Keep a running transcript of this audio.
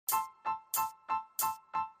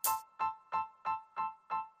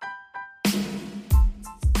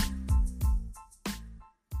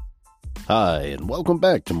Hi, and welcome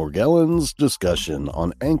back to Morgellons Discussion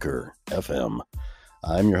on Anchor FM.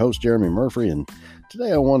 I'm your host, Jeremy Murphy, and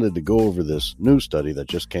today I wanted to go over this new study that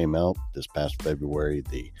just came out this past February,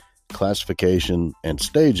 the classification and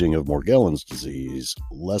staging of Morgellons disease,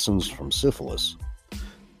 lessons from syphilis.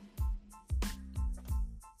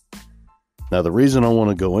 Now, the reason I want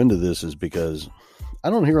to go into this is because I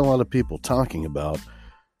don't hear a lot of people talking about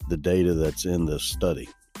the data that's in this study.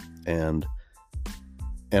 And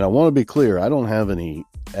I want to be clear, I don't have any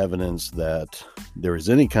evidence that there is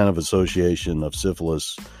any kind of association of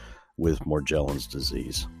syphilis with Morgellons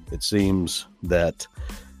disease. It seems that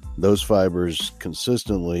those fibers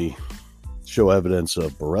consistently show evidence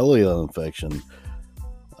of Borrelia infection,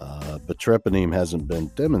 but treponeme hasn't been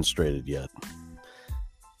demonstrated yet.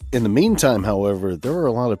 In the meantime, however, there are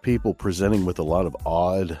a lot of people presenting with a lot of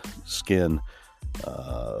odd skin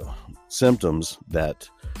symptoms that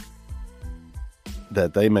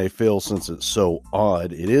they may feel, since it's so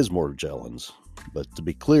odd, it is Morgellons. But to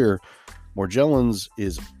be clear, Morgellons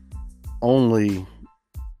is only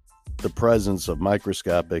the presence of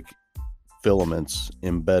microscopic filaments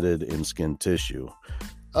embedded in skin tissue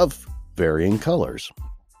of varying colors.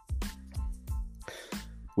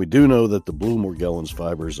 We do know that the blue Morgellons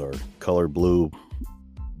fibers are colored blue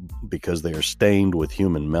because they are stained with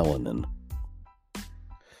human melanin.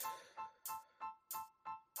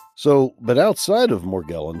 So, but outside of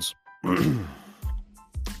Morgellons, I'm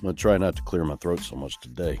going to try not to clear my throat so much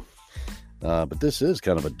today, but this is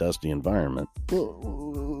kind of a dusty environment.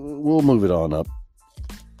 We'll move it on up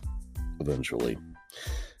eventually.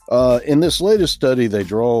 In this latest study, they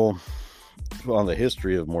draw on the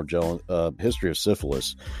history of history of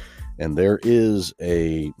syphilis, and there is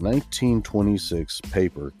a 1926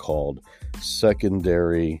 paper called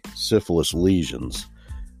Secondary Syphilis Lesions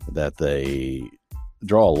that they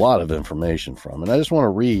draw a lot of information from. And I just want to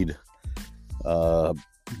read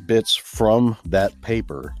bits from that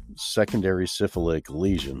paper, Secondary Syphilic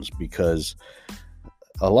Lesions, because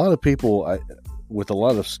a lot of people with a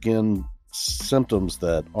lot of skin symptoms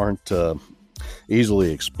that aren't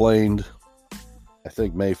easily explained, I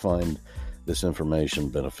think may find this information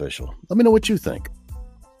beneficial. Let me know what you think.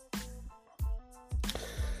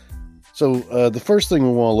 So the first thing we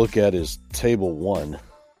want to look at is Table 1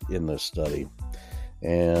 in this study.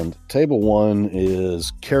 And Table 1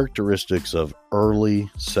 is characteristics of early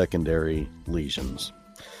secondary lesions.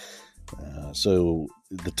 So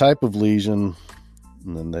the type of lesion,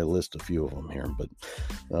 and then they list a few of them here, but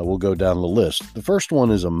we'll go down the list. The first one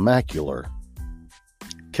is a macular.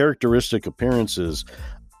 Characteristic appearance is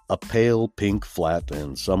a pale pink, flat,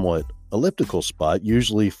 and somewhat elliptical spot,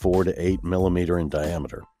 usually 4 to 8 millimeter in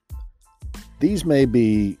diameter. These may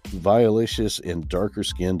be violaceous in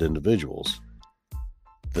darker-skinned individuals.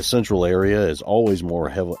 The central area is always more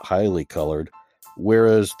highly colored,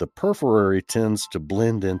 whereas the periphery tends to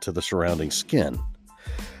blend into the surrounding skin.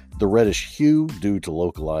 The reddish hue, due to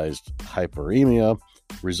localized hyperemia,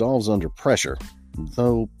 resolves under pressure.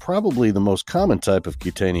 Though probably the most common type of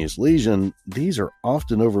cutaneous lesion, these are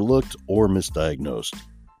often overlooked or misdiagnosed.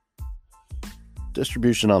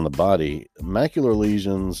 Distribution on the body. Macular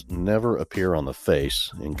lesions never appear on the face,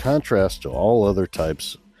 in contrast to all other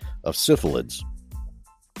types of syphilids.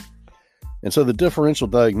 And so the differential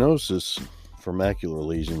diagnosis for macular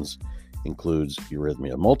lesions includes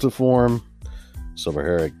erythema multiforme,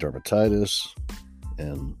 seborrheic dermatitis,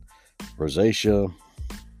 and rosacea.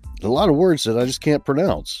 There's a lot of words that I just can't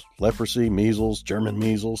pronounce. Leprosy, measles, German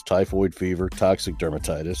measles, typhoid fever, toxic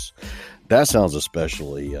dermatitis. That sounds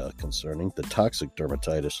especially concerning, the toxic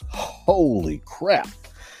dermatitis. Holy crap.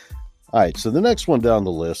 All right, so the next one down the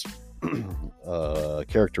list,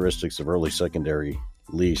 characteristics of early secondary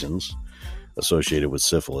lesions associated with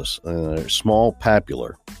syphilis. Small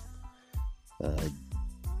papular.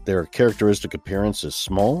 Their characteristic appearance is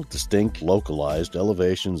small, distinct, localized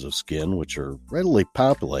elevations of skin which are readily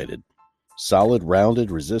palpated. Solid,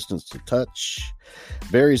 rounded, resistance to touch.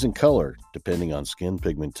 Varies in color depending on skin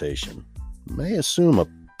pigmentation. May assume a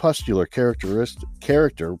pustular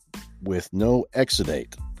character with no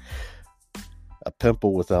exudate. A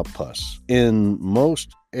pimple without pus. In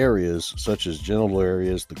most areas, such as genital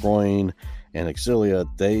areas, the groin, and axilla,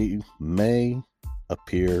 they may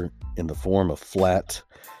appear in the form of flat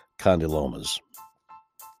condylomas.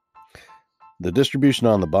 The distribution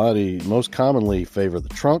on the body most commonly favor the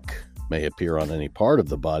trunk, may appear on any part of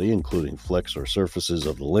the body, including flex or surfaces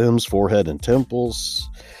of the limbs, forehead, and temples.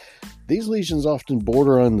 These lesions often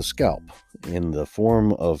border on the scalp in the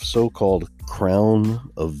form of so-called crown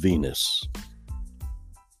of Venus.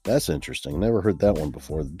 That's interesting. Never heard that one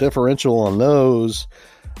before. The differential on those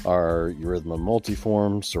are erythema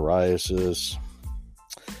multiforme, psoriasis,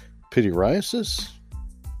 pityriasis,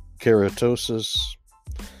 keratosis,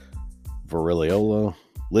 varicella,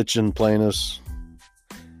 lichen planus,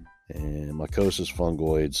 and mycosis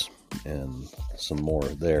fungoides, and some more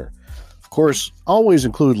there. Of course, always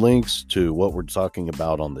include links to what we're talking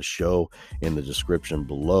about on the show in the description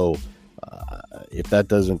below. If that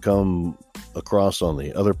doesn't come across on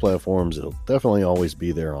the other platforms, it'll definitely always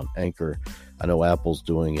be there on Anchor. I know Apple's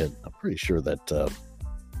doing it. I'm pretty sure that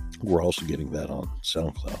we're also getting that on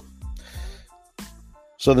SoundCloud.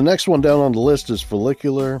 So the next one down on the list is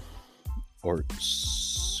follicular or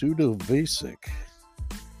pseudovesic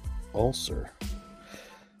ulcer.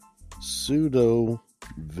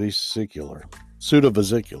 Pseudovesicular.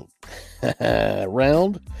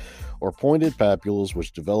 Round or pointed papules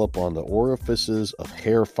which develop on the orifices of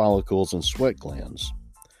hair follicles and sweat glands.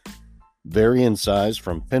 Vary in size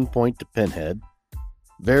from pinpoint to pinhead.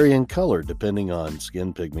 Vary in color depending on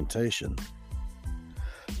skin pigmentation.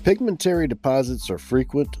 Pigmentary deposits are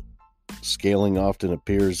frequent. Scaling often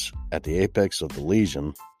appears at the apex of the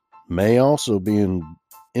lesion. May also be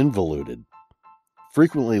involuted.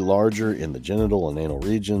 Frequently larger in the genital and anal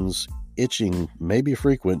regions. Itching may be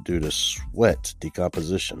frequent due to sweat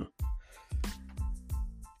decomposition.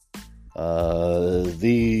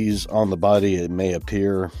 These on the body, it may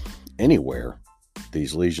appear anywhere.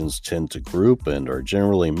 These lesions tend to group and are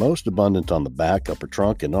generally most abundant on the back, upper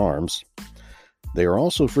trunk, and arms. They are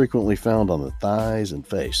also frequently found on the thighs and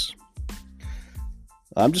face.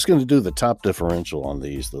 I'm just going to do the top differential on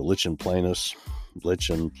these, the lichen planus,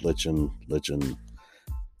 lichen,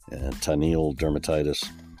 and tinea dermatitis.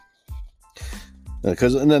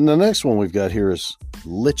 And then the next one we've got here is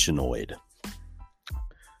lichenoid.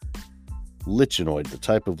 Lichenoid, the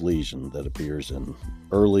type of lesion that appears in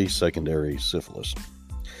early secondary syphilis.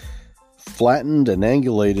 Flattened and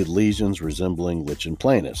angulated lesions resembling lichen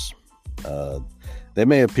planus. They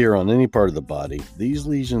may appear on any part of the body. These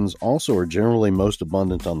lesions also are generally most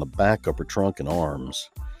abundant on the back, upper trunk, and arms.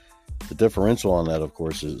 The differential on that, of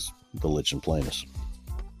course, is the lichen planus.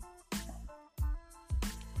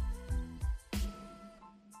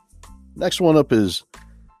 Next one up is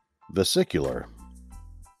vesicular.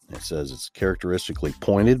 It says it's characteristically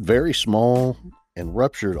pointed, very small, and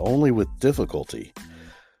ruptured only with difficulty.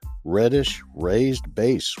 Reddish, raised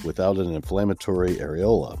base without an inflammatory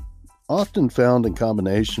areola. Often found in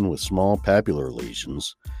combination with small papular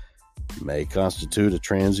lesions. May constitute a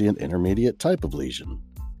transient intermediate type of lesion.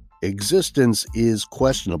 Existence is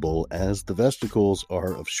questionable as the vesicles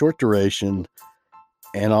are of short duration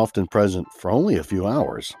and often present for only a few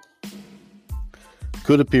hours.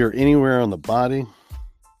 Could appear anywhere on the body,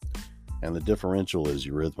 and the differential is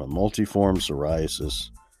erythema multiforme, psoriasis,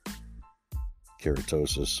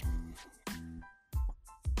 keratosis.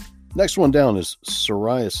 Next one down is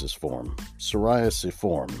psoriasiform.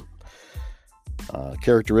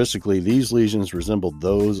 Characteristically, these lesions resemble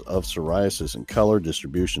those of psoriasis in color,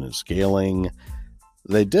 distribution, and scaling.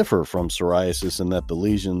 They differ from psoriasis in that the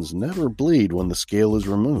lesions never bleed when the scale is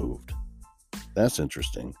removed. That's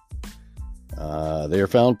interesting. They are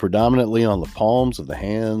found predominantly on the palms of the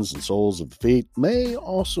hands and soles of the feet, may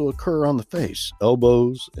also occur on the face,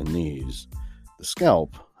 elbows, and knees. The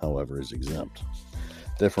scalp, however, is exempt.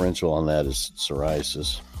 Differential on that is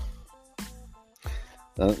psoriasis.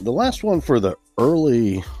 The last one for the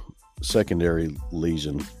early secondary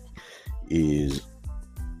lesion is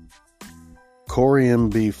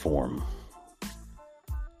corymbiform.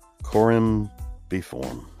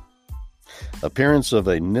 Appearance of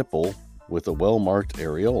a nipple with a well-marked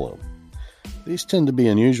areola. These tend to be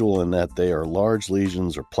unusual in that they are large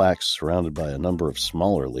lesions or plaques surrounded by a number of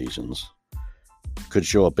smaller lesions. Could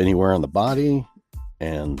show up anywhere on the body,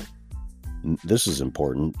 and this is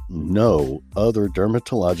important, no other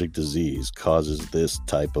dermatologic disease causes this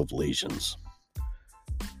type of lesions.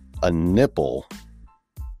 A nipple.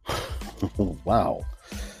 Wow.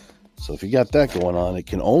 So if you got that going on, it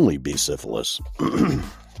can only be syphilis. All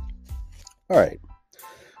right.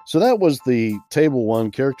 So that was the Table 1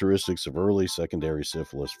 characteristics of early secondary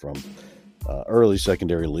syphilis from early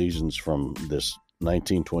secondary lesions from this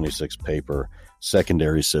 1926 paper,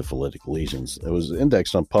 Secondary Syphilitic Lesions. It was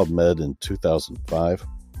indexed on PubMed in 2005.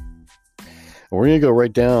 And we're going to go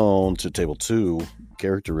right down to Table 2,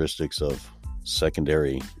 characteristics of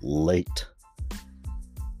secondary late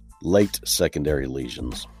secondary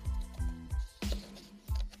lesions.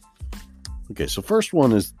 Okay, so first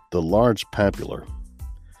one is the large papular.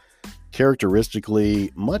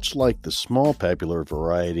 Characteristically, much like the small papular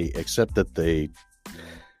variety, except that they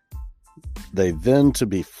tend to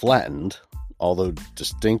be flattened although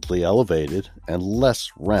distinctly elevated and less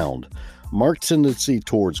round. Marked tendency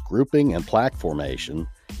towards grouping and plaque formation,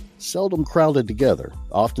 seldom crowded together,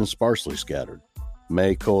 often sparsely scattered.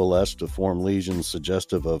 May coalesce to form lesions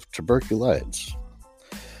suggestive of tuberculitis.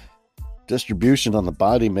 Distribution on the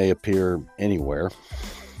body may appear anywhere.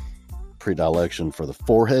 Predilection for the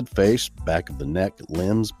forehead, face, back of the neck,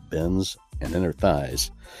 limbs, bends, and inner thighs.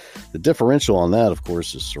 The differential on that, of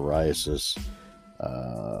course, is psoriasis,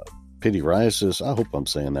 pityriasis. I hope I'm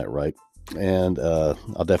saying that right. And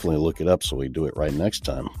I'll definitely look it up so we do it right next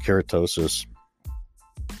time. Keratosis.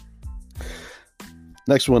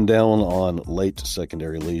 Next one down on late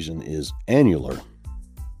secondary lesion is annular.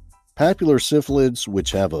 Papular syphilids,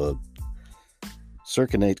 which have a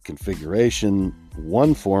circinate configuration,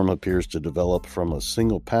 one form appears to develop from a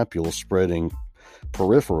single papule spreading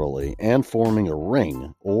peripherally and forming a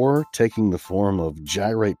ring, or taking the form of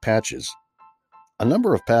gyrate patches. A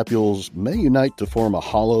number of papules may unite to form a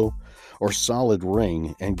hollow or solid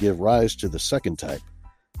ring and give rise to the second type.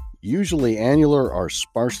 Usually annular are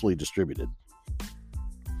sparsely distributed.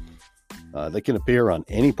 They can appear on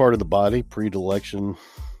any part of the body. Predilection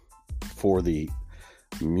for the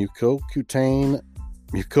mucocutaneous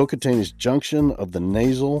junction of the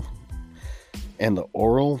nasal and the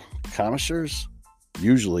oral commissures,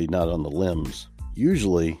 usually not on the limbs,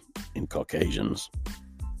 usually in Caucasians.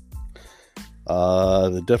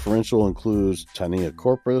 The differential includes tinea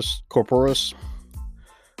corporis,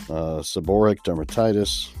 seborrheic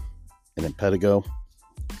dermatitis, and impetigo.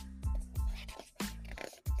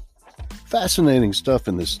 Fascinating stuff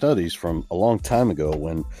in the studies from a long time ago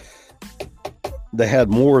when they had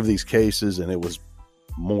more of these cases and it was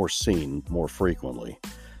more seen more frequently.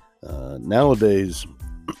 Nowadays,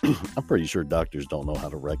 I'm pretty sure doctors don't know how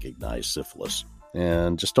to recognize syphilis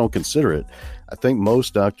and just don't consider it. I think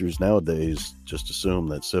most doctors nowadays just assume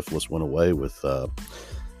that syphilis went away with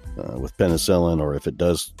penicillin, or if it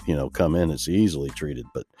does, come in, it's easily treated.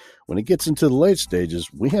 But when it gets into the late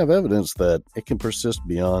stages, we have evidence that it can persist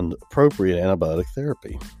beyond appropriate antibiotic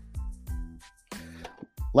therapy.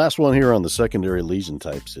 Last one here on the secondary lesion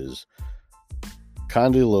types is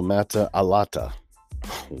condylomata alata.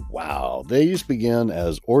 Wow. They used to begin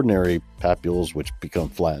as ordinary papules, which become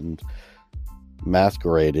flattened,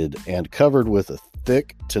 macerated, and covered with a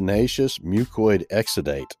thick, tenacious mucoid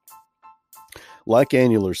exudate. Like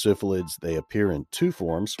annular syphilids, they appear in two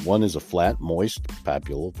forms. One is a flat, moist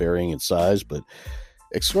papule, varying in size, but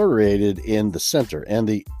excoriated in the center. And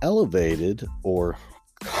the elevated or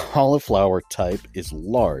cauliflower type is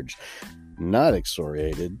large, not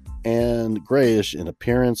excoriated, and grayish in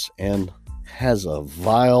appearance, and has a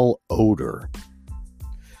vile odor.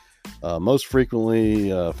 Most frequently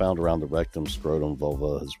found around the rectum, scrotum,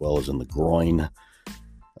 vulva, as well as in the groin.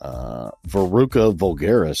 Verruca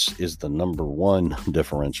vulgaris is the number one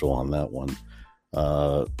differential on that one.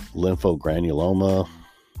 Lymphogranuloma,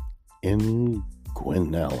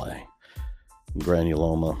 inguinale,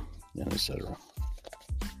 granuloma, and etc.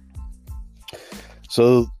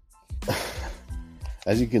 So,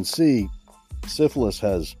 as you can see, syphilis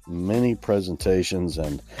has many presentations,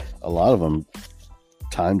 and a lot of them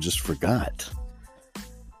time just forgot.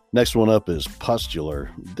 Next one up is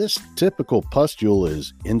pustular. This typical pustule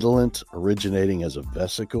is indolent, originating as a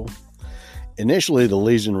vesicle. Initially, the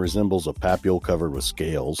lesion resembles a papule covered with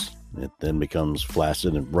scales. It then becomes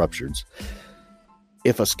flaccid and ruptures.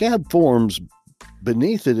 If a scab forms,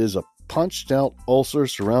 beneath it is a punched out ulcer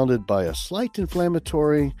surrounded by a slight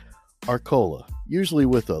inflammatory arcola, usually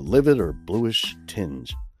with a livid or bluish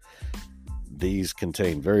tinge. These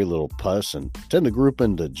contain very little pus and tend to group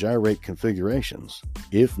into gyrate configurations.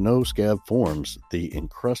 If no scab forms, the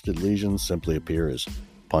encrusted lesions simply appear as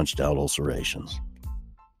punched out ulcerations.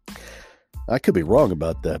 I could be wrong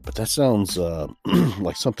about that, but that sounds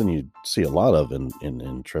like something you'd see a lot of in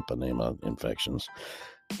treponema infections.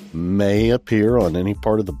 May appear on any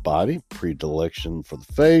part of the body. Predilection for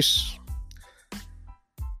the face,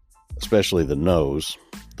 especially the nose,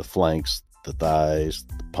 the flanks, the thighs,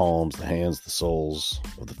 the palms, the hands, the soles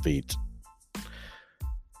of the feet.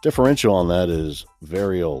 Differential on that is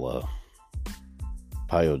variola,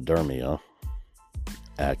 pyodermia,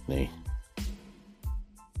 acne,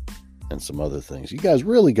 and some other things. You guys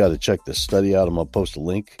really got to check this study out. I'm going to post a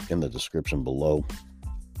link in the description below.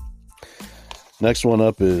 Next one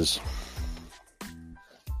up is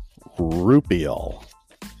rupeole.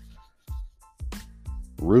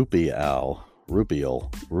 Rupeole,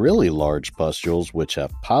 really large pustules which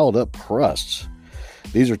have piled up crusts.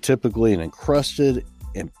 These are typically an encrusted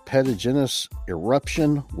impetiginous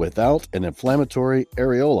eruption without an inflammatory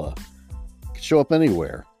areola. It can show up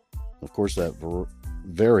anywhere. Of course, that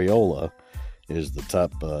variola is the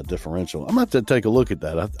top differential. I'm going to have to take a look at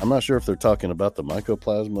that. I'm not sure if they're talking about the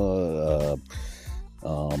mycoplasma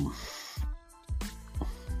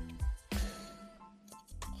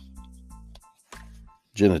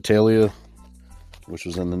genitalia, which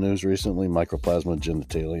was in the news recently, mycoplasma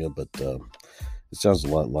genitalia, but it sounds a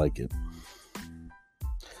lot like it.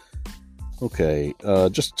 Okay,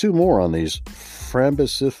 just two more on these.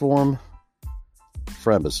 Frambuciform.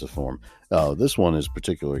 Oh, this one is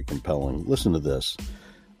particularly compelling. Listen to this.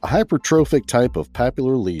 A hypertrophic type of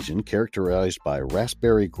papular lesion characterized by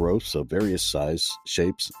raspberry growths of various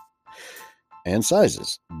shapes, and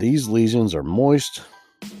sizes. These lesions are moist,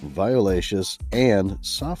 violaceous, and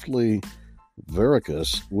softly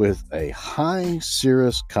verrucous with a high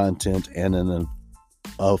serous content and an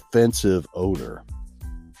offensive odor.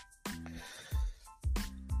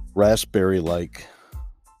 Raspberry-like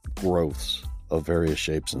growths of various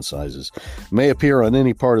shapes and sizes may appear on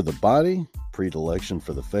any part of the body. Predilection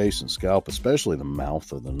for the face and scalp, especially the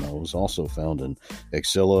mouth or the nose, also found in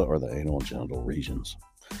axilla or the anal and genital regions.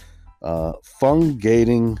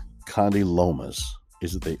 Fungating condylomas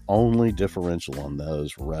is the only differential on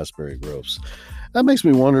those raspberry growths. That makes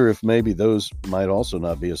me wonder if maybe those might also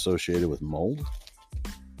not be associated with mold.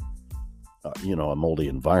 A moldy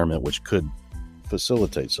environment, which could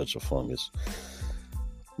facilitate such a fungus.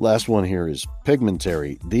 Last one here is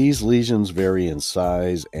pigmentary. These lesions vary in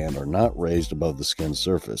size and are not raised above the skin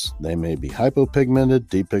surface. They may be hypopigmented,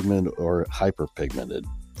 depigmented, or hyperpigmented.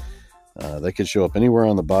 They can show up anywhere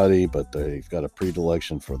on the body, but they've got a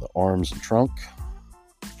predilection for the arms and trunk.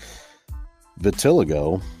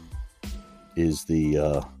 Vitiligo is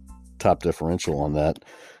the top differential on that.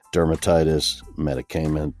 Dermatitis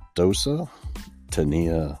medicamentosa,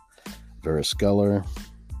 tinea varicella,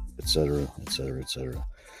 etc., etc., etc.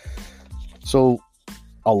 So,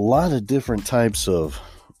 a lot of different types of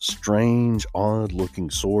strange, odd-looking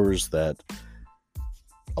sores that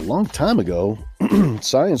a long time ago,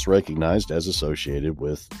 science recognized as associated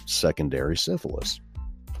with secondary syphilis.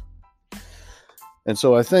 And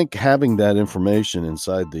so I think having that information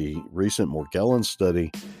inside the recent Morgellons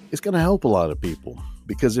study is going to help a lot of people.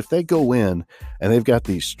 Because if they go in and they've got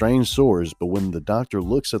these strange sores, but when the doctor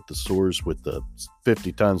looks at the sores with the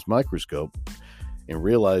 50 times microscope and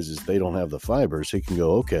realizes they don't have the fibers, he can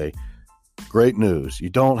go, okay, great news. You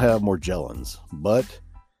don't have Morgellons, but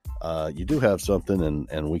you do have something,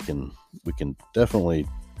 and we can definitely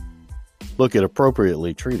look at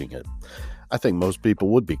appropriately treating it. I think most people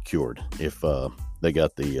would be cured if they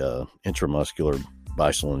got the intramuscular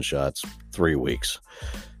Bicillin shots 3 weeks.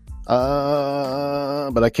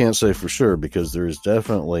 But I can't say for sure, because there is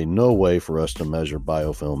definitely no way for us to measure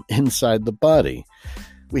biofilm inside the body.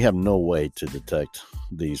 We have no way to detect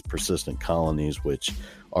these persistent colonies, which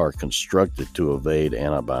are constructed to evade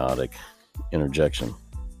antibiotic interjection.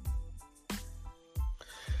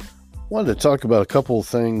 Wanted to talk about a couple of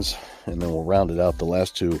things, and then we'll round it out, the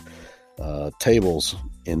last two tables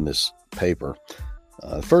in this paper.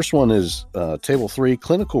 The first one is Table 3,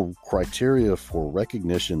 Clinical Criteria for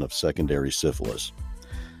Recognition of Secondary Syphilis.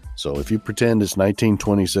 So if you pretend it's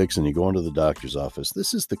 1926 and you go into the doctor's office,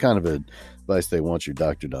 this is the kind of advice they want your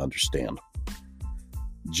doctor to understand.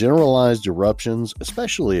 Generalized eruptions,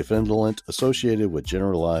 especially if indolent, associated with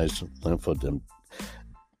generalized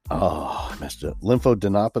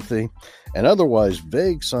lymphadenopathy, and otherwise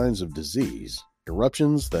vague signs of disease.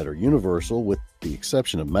 Eruptions that are universal, with the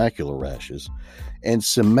exception of macular rashes, and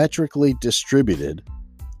symmetrically distributed,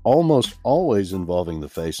 almost always involving the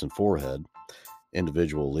face and forehead.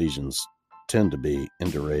 Individual lesions tend to be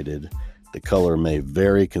indurated. The color may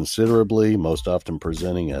vary considerably, most often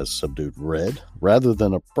presenting as subdued red rather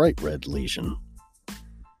than a bright red lesion.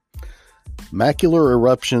 Macular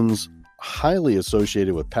eruptions highly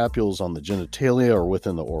associated with papules on the genitalia or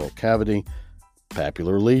within the oral cavity,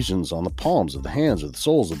 papular lesions on the palms of the hands or the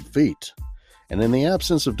soles of the feet, and in the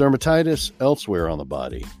absence of dermatitis, elsewhere on the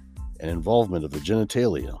body, and involvement of the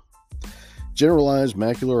genitalia. Generalized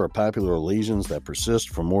macular or papular lesions that persist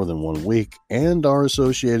for more than 1 week and are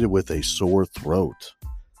associated with a sore throat.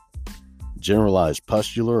 Generalized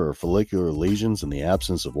pustular or follicular lesions in the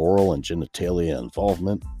absence of oral and genitalia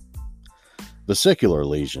involvement. Vesicular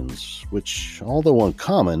lesions, which, although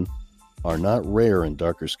uncommon, are not rare in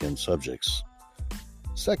darker skinned subjects.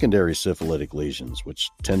 Secondary syphilitic lesions, which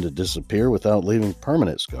tend to disappear without leaving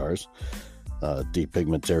permanent scars.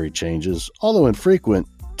 Depigmentary changes, although infrequent,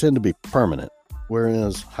 tend to be permanent,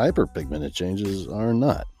 whereas hyperpigmented changes are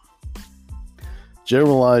not.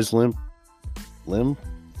 Generalized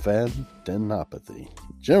lymphadenopathy.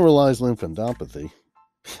 Generalized lymphadenopathy,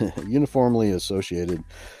 uniformly associated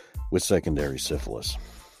with secondary syphilis.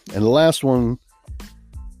 And the last one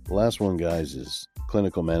The last one, guys, is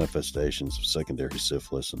clinical manifestations of secondary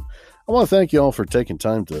syphilis. And I want to thank you all for taking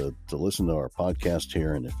time to listen to our podcast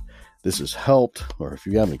here. And if this has helped, or if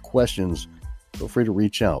you have any questions, feel free to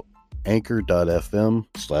reach out.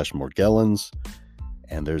 Anchor.fm/Morgellons.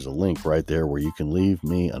 And there's a link right there where you can leave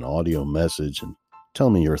me an audio message and tell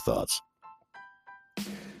me your thoughts.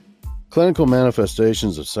 Clinical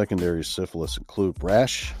manifestations of secondary syphilis include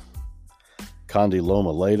rash,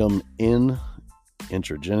 condyloma latum in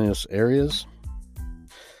intertriginous areas,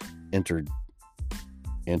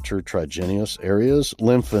 intertriginous areas,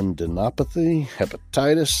 lymphadenopathy,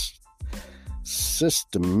 hepatitis,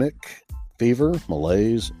 systemic fever,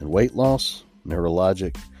 malaise, and weight loss,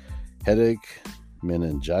 neurologic headache,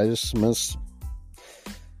 meningitis,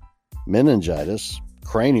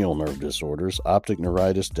 cranial nerve disorders, optic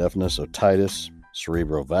neuritis, deafness, otitis,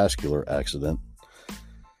 cerebrovascular accident,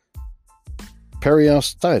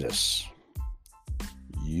 periostitis,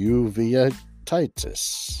 uveitis,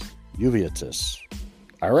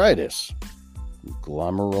 iritis,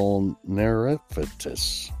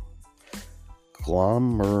 glomerulonephrititis,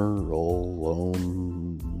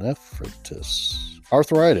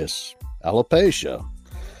 arthritis, alopecia.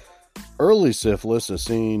 Early syphilis, as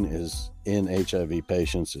seen in HIV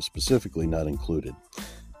patients, is specifically not included.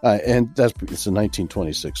 And it's a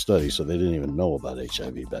 1926 study, so they didn't even know about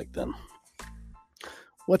HIV back then.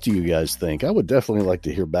 What do you guys think? I would definitely like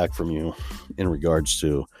to hear back from you in regards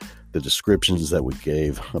to the descriptions that we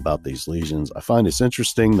gave about these lesions. I find it's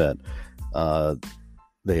interesting that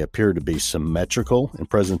they appear to be symmetrical in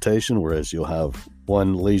presentation, whereas you'll have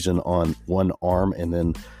one lesion on one arm and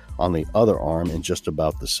then on the other arm in just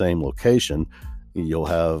about the same location, you'll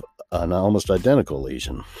have an almost identical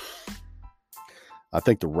lesion. I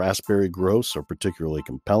think the raspberry growths are particularly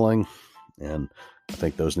compelling, and I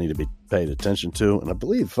think those need to be paid attention to. And I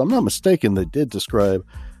believe, if I'm not mistaken, they did describe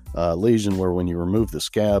a lesion where when you remove the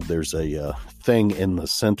scab, there's a thing in the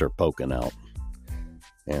center poking out.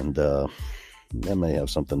 And that may have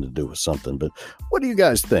something to do with something. But what do you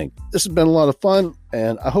guys think? This has been a lot of fun,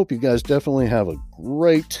 and I hope you guys definitely have a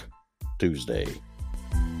great Tuesday.